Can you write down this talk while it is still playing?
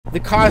the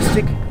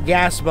Caustic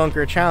Gas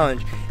Bunker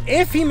Challenge.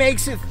 If he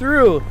makes it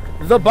through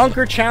the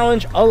Bunker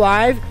Challenge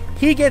alive,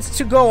 he gets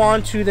to go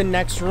on to the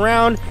next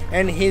round,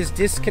 and his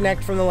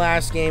disconnect from the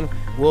last game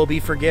will be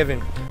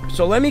forgiven.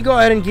 So let me go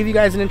ahead and give you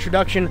guys an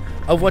introduction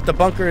of what the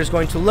bunker is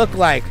going to look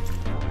like.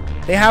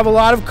 They have a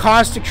lot of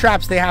caustic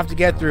traps they have to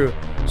get through.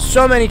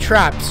 So many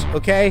traps,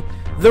 okay?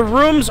 The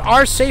rooms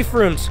are safe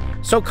rooms.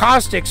 So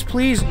caustics,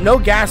 please, no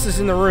gases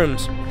in the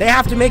rooms. They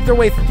have to make their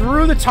way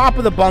through the top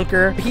of the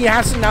bunker. He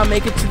has to now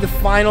make it to the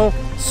final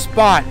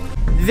spot.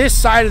 This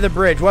side of the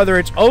bridge, whether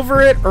it's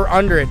over it or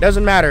under it,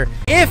 doesn't matter.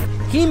 If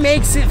he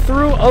makes it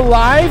through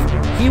alive,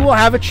 he will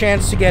have a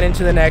chance to get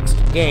into the next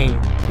game.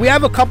 We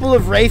have a couple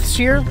of wraiths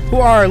here who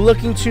are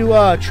looking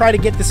to try to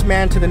get this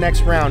man to the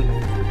next round.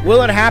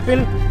 Will it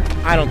happen?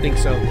 I don't think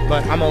so,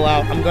 but I'm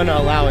gonna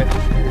allow it.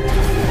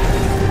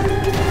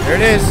 There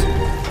it is.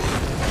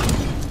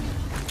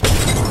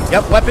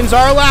 Yep, weapons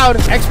are allowed.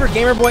 Expert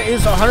Gamer Boy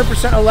is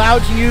 100%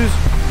 allowed to use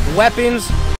weapons